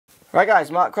Right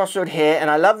guys, Mark Crossfield here, and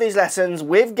I love these lessons.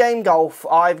 With Game Golf,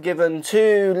 I've given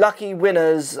 2 lucky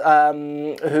winners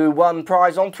who won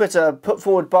prize on Twitter, put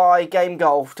forward by Game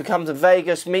Golf, to come to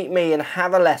Vegas, meet me and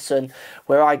have a lesson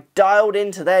where I dialed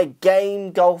into their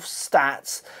Game Golf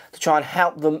stats to try and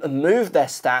help them move their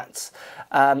stats.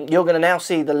 You're going to now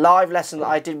see the live lesson that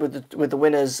I did with the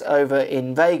winners over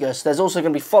in Vegas. There's also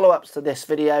going to be follow-ups to this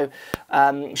video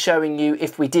showing you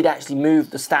if we did actually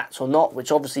move the stats or not,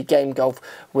 which obviously Game Golf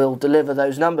will deliver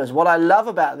those numbers. What I love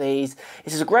about these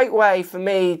is it's a great way for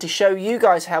me to show you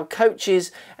guys how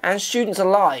coaches and students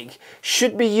alike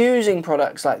should be using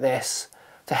products like this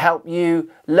to help you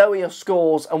lower your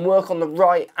scores and work on the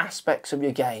right aspects of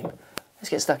your game. Let's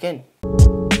get stuck in.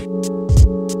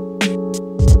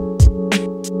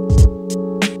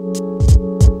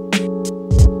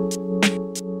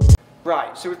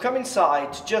 Right, so we've come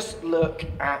inside to just look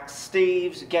at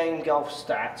Steve's Game Golf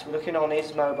stats. We're looking on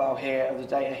his mobile here of the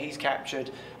data he's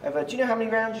captured over, do you know how many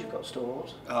rounds you've got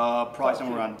stored? Probably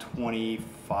somewhere around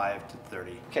 25 to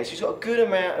 30. Okay, so he's got a good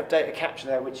amount of data capture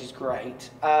there, which is great.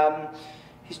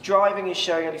 His driving is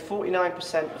showing only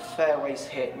 49% of fairways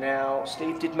hit. Now,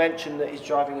 Steve did mention that his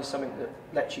driving is something that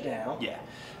lets you down. Yeah.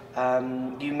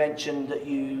 You mentioned that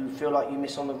you feel like you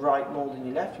miss on the right more than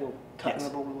you left. You're cutting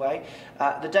the ball away.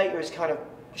 The data is kind of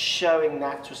showing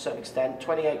that to a certain extent.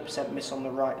 28% miss on the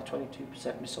right and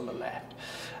 22% miss on the left.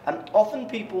 Often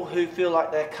people who feel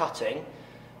like they're cutting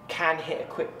can hit a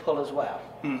quick pull as well,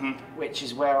 which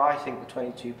is where I think the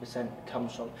 22%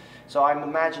 comes from. So I'm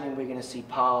imagining we're going to see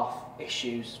path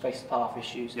issues, face path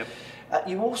issues. Yep.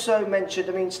 You also mentioned,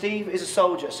 I mean, Steve is a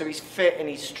soldier, so he's fit and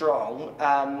he's strong,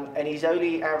 and he's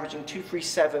only averaging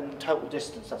 237 total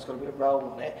distance. That's got a bit of roll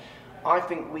on it. I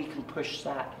think we can push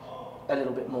that a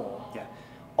little bit more. Yeah.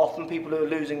 Often people who are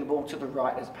losing the ball to the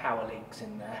right, there's power leaks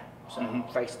in there. So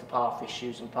face the path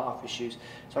issues and path issues.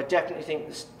 So I definitely think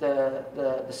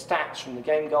the stats from the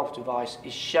Game Golf device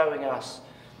is showing us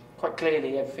quite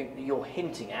clearly everything that you're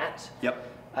hinting at. Yep.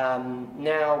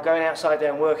 Now going outside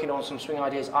there and working on some swing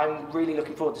ideas, I'm really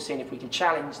looking forward to seeing if we can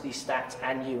challenge these stats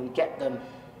and you and get them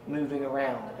moving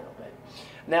around a little bit.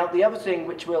 Now the other thing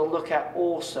which we'll look at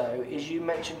also is you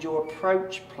mentioned your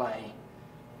approach play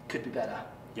could be better.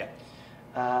 Yeah.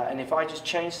 And if I just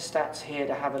change the stats here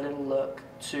to have a little look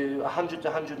to 100 to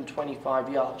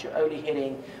 125 yards, you're only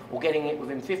hitting or getting it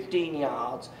within 15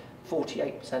 yards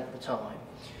 48% of the time.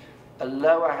 A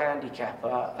lower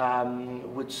handicapper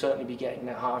would certainly be getting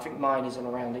that high. I think mine is in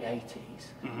around the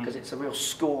 80s because it's a real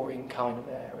scoring kind of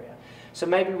area. So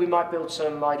maybe we might build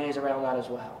some ideas around that as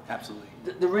well. Absolutely.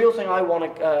 The real thing I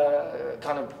want to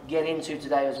kind of get into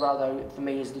today as well, though, for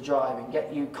me, is the driving.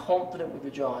 Get you confident with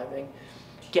your driving,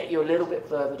 get you a little bit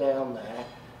further down there.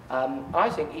 I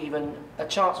think even a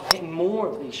chance of hitting more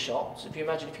of these shots. If you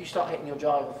imagine, if you start hitting your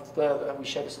driver further, we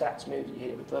show the stats move, you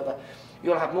hit it a bit further,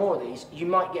 you're going to have more of these. You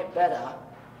might get better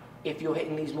if you're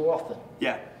hitting these more often.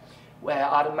 Yeah. Where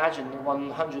I'd imagine the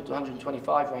 100 to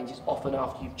 125 range is often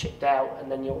after you've chipped out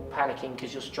and then you're panicking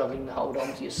because you're struggling to hold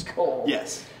on to your score.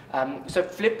 Yes. So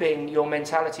flipping your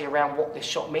mentality around what this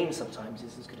shot means sometimes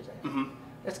is as good as anything.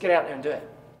 Let's get out there and do it.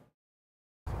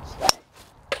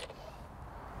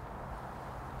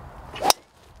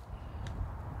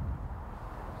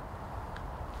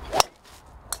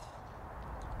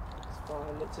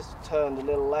 It just turned a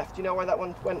little left. Do you know why that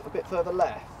one went a bit further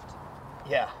left?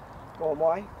 Yeah. Go on,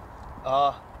 why?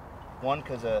 One,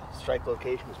 because the strike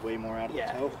location was way more out of the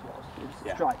toe. It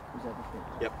was strike was everything.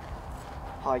 Yep.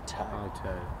 High toe. High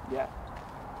toe. Yeah.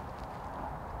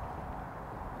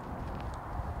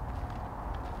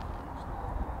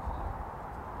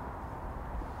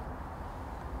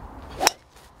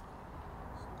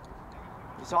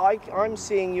 So I'm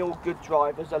seeing your good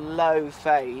drive as a low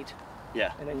fade.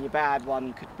 Yeah. And then your bad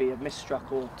one could be a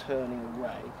misstruck or turning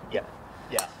away. Yeah.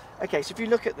 Yeah. Okay, so if you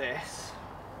look at this,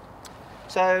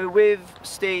 so with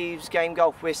Steve's Game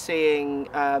Golf, we're seeing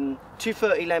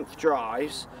 230 length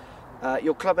drives.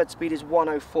 Your club head speed is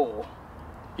 104.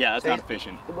 Yeah, that's not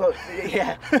efficient. Well,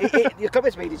 yeah, your club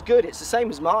head speed is good. It's the same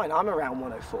as mine. I'm around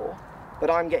 104, but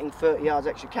I'm getting 30 yards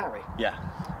extra carry. Yeah.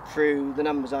 Through the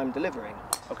numbers I'm delivering.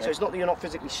 Okay. So it's not that you're not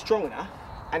physically strong enough,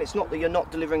 and it's not that you're not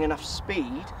delivering enough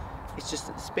speed. It's just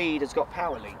that the speed has got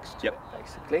power leaks to it,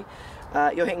 basically.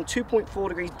 You're hitting 2.4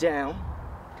 degrees down.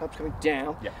 Club's coming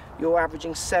down. Yep. You're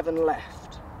averaging 7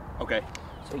 left. Okay.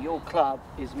 So your club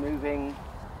is moving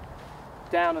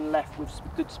down and left with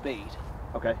good speed.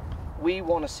 Okay. We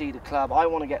want to see the club. I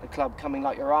want to get the club coming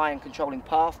like your eye and controlling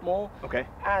path more. Okay.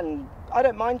 And I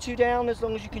don't mind 2 down as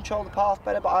long as you control the path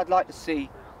better, but I'd like to see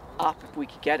up if we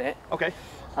could get it. Okay.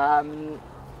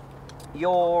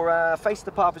 Your face of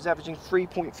the path is averaging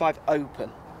 3.5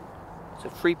 open. So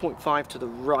 3.5 to the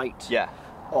right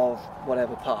of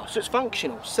whatever path. So it's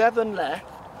functional. 7 left,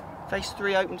 face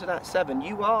 3 open to that 7.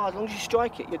 You are, as long as you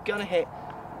strike it, you're going to hit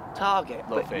target.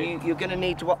 But you're going to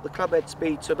need to up the club head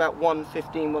speed to about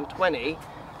 115, 120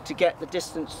 to get the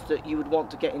distance that you would want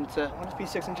to get into. I want to be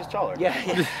 6 inches taller. Yeah.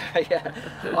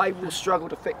 I will struggle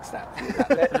to fix that.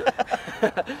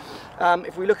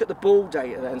 If we look at the ball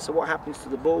data then, so what happens to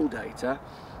the ball data?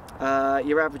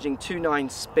 You're averaging 2.9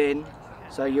 spin,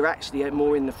 so you're actually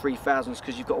more in the 3000s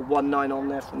because you've got a 1.9 on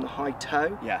there from the high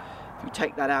toe. Yeah. If you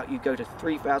take that out, you go to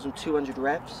 3,200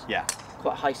 revs. Yeah.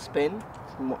 Quite a high spin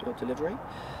from what you're delivering.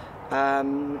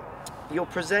 You're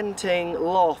presenting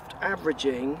loft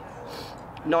averaging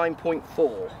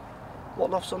 9.4.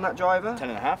 What loft's on that driver?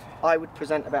 10.5. I would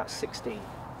present about 16.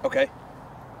 Okay.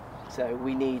 So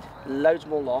we need loads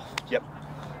more loft. Yep.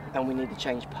 And we need to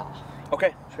change path.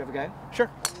 Okay. Should we have a go?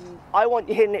 Sure. I want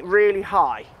you hitting it really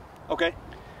high. Okay.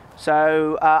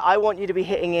 So I want you to be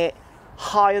hitting it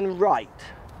high and right.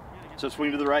 So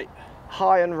swing to the right?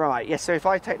 High and right. Yes, so if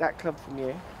I take that club from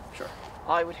you. Sure.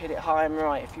 I would hit it high and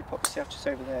right. If you pop yourself just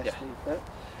over there, yeah. Steve.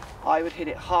 I would hit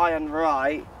it high and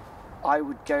right. I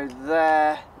would go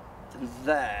there and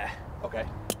there. Okay.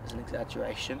 As an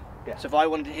exaggeration. Yeah. So if I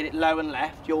wanted to hit it low and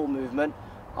left, your movement,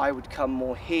 I would come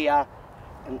more here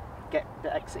and get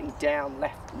the exiting down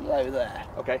left and low there.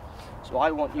 Okay. So I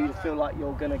want you to feel like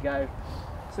you're going to go.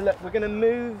 So look, we're going to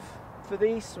move for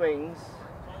these swings.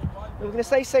 We're going to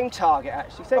say same target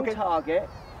actually, same target.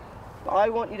 But I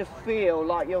want you to feel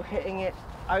like you're hitting it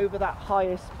over that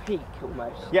highest peak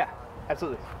almost. Yeah,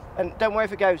 absolutely. And don't worry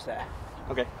if it goes there.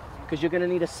 Okay. Because you're going to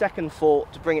need a second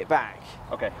thought to bring it back.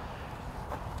 Okay.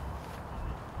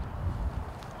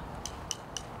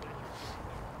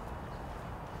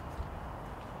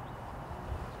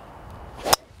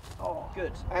 Oh,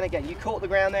 good. And again, you caught the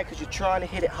ground there because you're trying to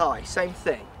hit it high. Same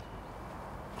thing.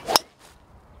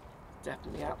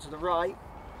 Definitely out to the right.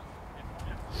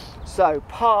 So,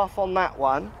 path on that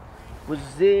one was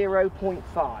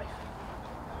 0.5.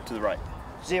 To the right.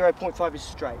 0.5 is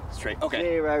straight. Straight, okay.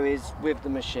 0 is with the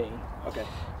machine. Okay.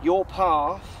 Your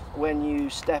path, when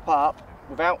you step up,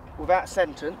 without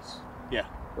sentence,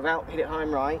 without hit it high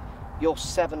and right, you're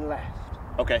 7 left.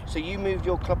 Okay. So you moved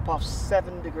your club path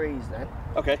 7 degrees then.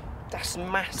 Okay. That's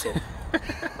massive.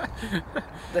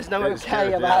 There's no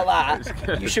okay about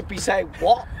that. You should be saying,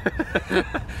 what?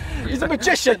 He's a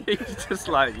magician. He's just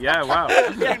like, yeah, wow.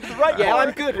 Yeah,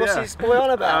 I'm good. What's his boy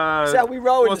on about? That's how we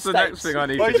roll in the States. What's the next thing I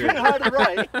need to do? Hard to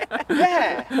right.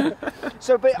 Yeah.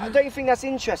 So, but don't you think that's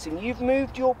interesting? You've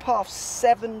moved your path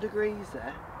 7 degrees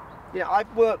there. Yeah,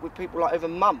 I've worked with people like over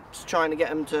months trying to get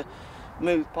them to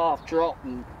move path drop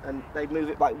and they move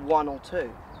it like 1 or 2.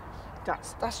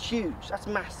 That's huge. That's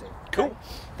massive. Cool. Okay?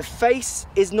 The face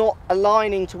is not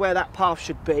aligning to where that path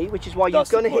should be, which is why you're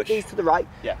going to hit these to the right.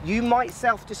 Yeah. You might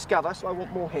self-discover, so I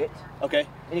want more hit. Okay.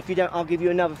 And if you don't, I'll give you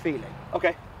another feeling.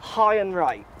 Okay. High and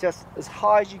right, just as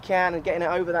high as you can, and getting it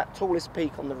over that tallest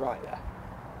peak on the right there.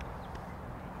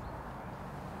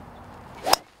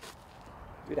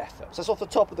 Good effort. So that's off the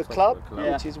top of the club,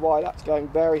 which is why that's going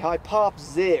very high. Path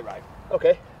 0.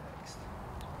 Okay.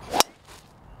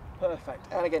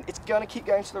 Perfect. And again, it's going to keep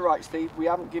going to the right, Steve. We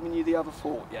haven't given you the other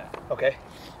thought yet. Okay.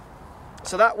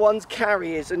 So that one's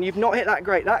carry is, and you've not hit that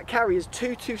great, that carry is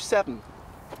 227.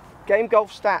 Game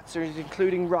golf stats are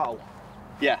including roll.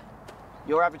 Yeah.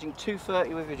 You're averaging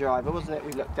 230 with your driver, wasn't it,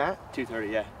 we looked at?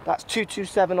 230, yeah. That's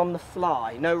 227 on the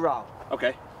fly, no roll.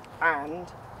 Okay. And,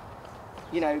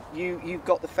 you know, you've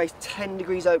got the face 10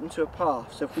 degrees open to a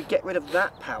path. So if we get rid of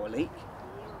that power leak,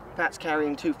 that's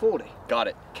carrying 240. Got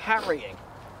it. Carrying.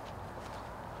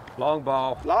 Long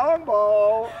ball. Long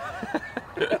ball.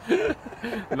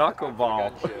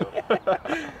 Knuckleball.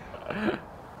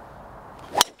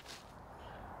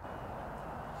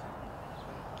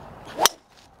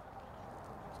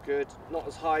 Good. Not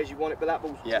as high as you want it, but that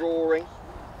ball's Yeah. drawing.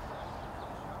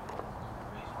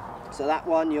 So that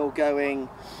one you're going,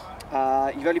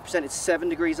 you've only presented 7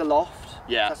 degrees aloft.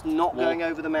 Yeah. That's not going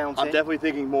over the mountain. I'm definitely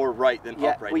thinking more right than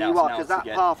up right well, now. you so are, now because it's that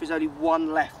again. path is only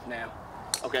 1 left now.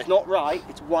 Okay. It's not right,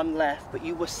 it's 1 left, but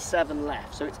you were 7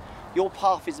 left. So it's your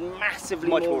path is massively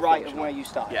Much more more right than functional. where you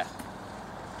started. Yeah.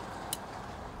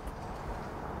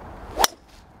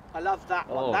 I love that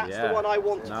one. Oh, That's yeah. the one I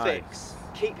want to Nice. fix.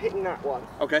 Keep hitting that one.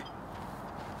 Okay.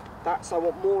 I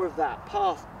want more of that.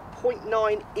 Path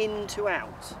 0.9 in to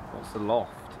out. What's the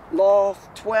loft?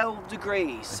 Loft 12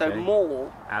 degrees, so Okay.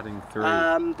 more. Adding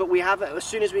 3. But we have it as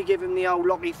soon as we give him the old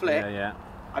loggy flip. Yeah.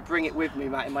 I bring it with me,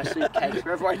 mate, in my suitcase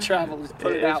wherever I travel. Just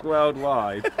pull It it is out.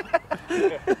 worldwide.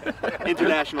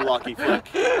 International lucky flick.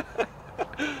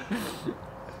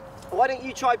 Why don't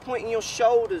you try pointing your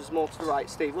shoulders more to the right,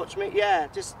 Steve? Watch me. Yeah,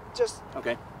 just.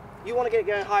 Okay. You want to get it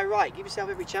going high right. Give yourself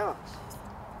every chance.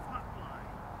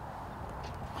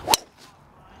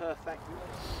 Perfect.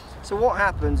 So what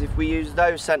happens if we use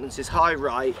those sentences, high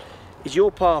right, is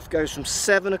your path goes from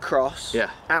 7 across,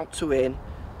 out to in,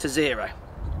 to 0.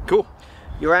 Cool.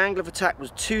 Your angle of attack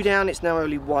was 2 down, it's now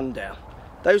only 1 down.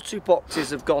 Those 2 boxes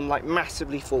have gone like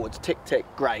massively forwards. Tick, tick,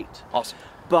 great. Awesome.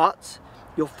 But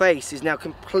your face is now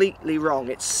completely wrong.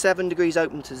 It's 7 degrees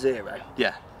open to 0.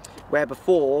 Yeah. Where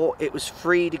before it was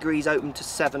 3 degrees open to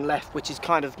 7 left, which is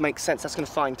kind of makes sense. That's going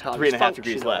to find time. 3.5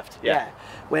 degrees left. Yeah.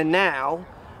 Where now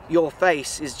your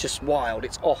face is just wild.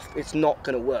 It's off. It's not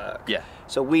going to work. Yeah.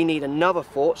 So we need another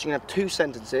thought. So you're going to have 2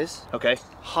 sentences. Okay.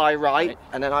 High right,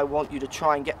 and then I want you to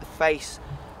try and get the face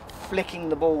flicking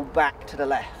the ball back to the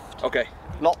left. Okay.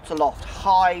 Lot to loft.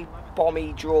 High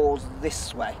bomby draws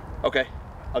this way. Okay.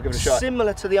 I'll give it a shot.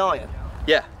 Similar to the iron.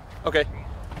 Yeah. Okay.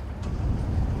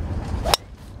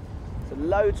 So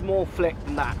loads more flick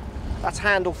than that. That's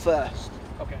handle first.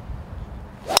 Okay.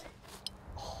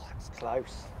 Oh, that's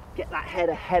close. Get that head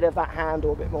ahead of that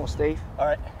handle a bit more, Steve. All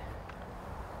right.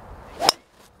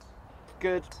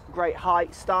 Good, great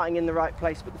height, starting in the right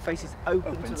place, but the face is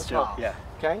open to the still. path. Yeah.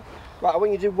 Okay. Right, I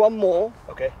want you to do one more,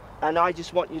 Okay. and I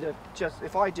just want you to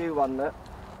if I do one that,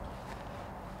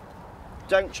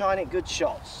 don't try and hit good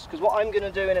shots, because what I'm going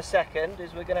to do in a second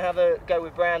is we're going to have a go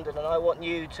with Brandon, and I want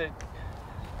you to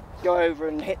go over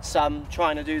and hit some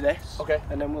trying to do this. Okay.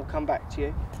 And then we'll come back to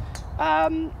you.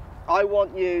 I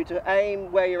want you to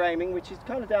aim where you're aiming, which is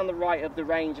kind of down the right of the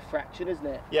range of fraction, isn't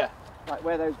it? Yeah. Like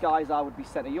where those guys are would be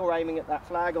centre. You're aiming at that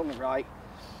flag on the right,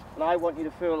 and I want you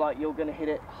to feel like you're going to hit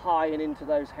it high and into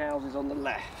those houses on the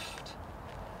left.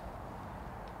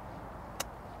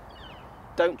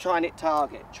 Don't try and hit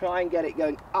target. Try and get it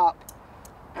going up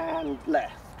and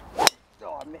left.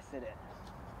 Oh, I'm missing it.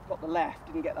 Got the left,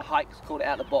 didn't get the height, because called it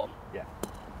out the bottom. Yeah.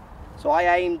 So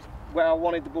I aimed where I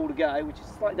wanted the ball to go, which is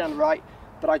slightly down the right,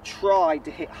 but I tried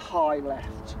to hit high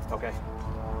left. Okay.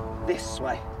 This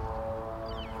way.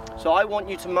 So I want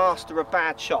you to master a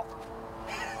bad shot.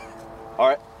 All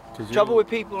right. Trouble with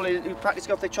people who practice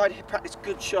golf, they try to practice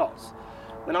good shots.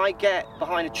 When I get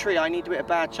behind a tree, I need to hit a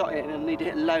bad shot and I need to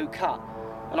hit a low cut.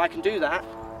 And I can do that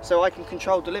so I can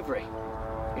control delivery.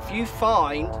 If you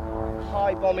find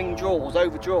high bombing draws,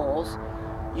 over draws,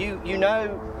 you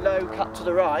know low cut to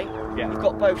the right, you've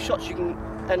got both shots, you can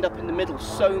end up in the middle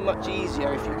so much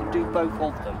easier if you can do both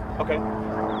of them. Okay.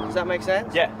 Does that make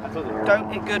sense? Yeah, absolutely.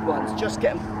 Don't hit good ones, just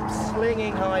get them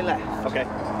slinging high left. Okay.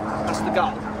 That's the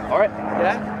goal. All right.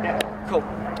 Yeah? Yeah. Cool.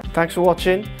 Thanks for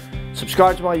watching.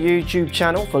 Subscribe to my YouTube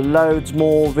channel for loads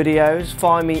more videos.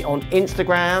 Find me on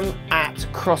Instagram at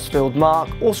Crossfield Mark.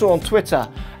 Also on Twitter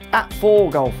at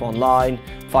 4golfonline.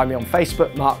 Find me on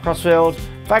Facebook, Mark Crossfield.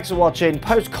 Thanks for watching.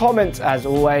 Post comments as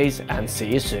always, and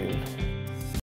see you soon.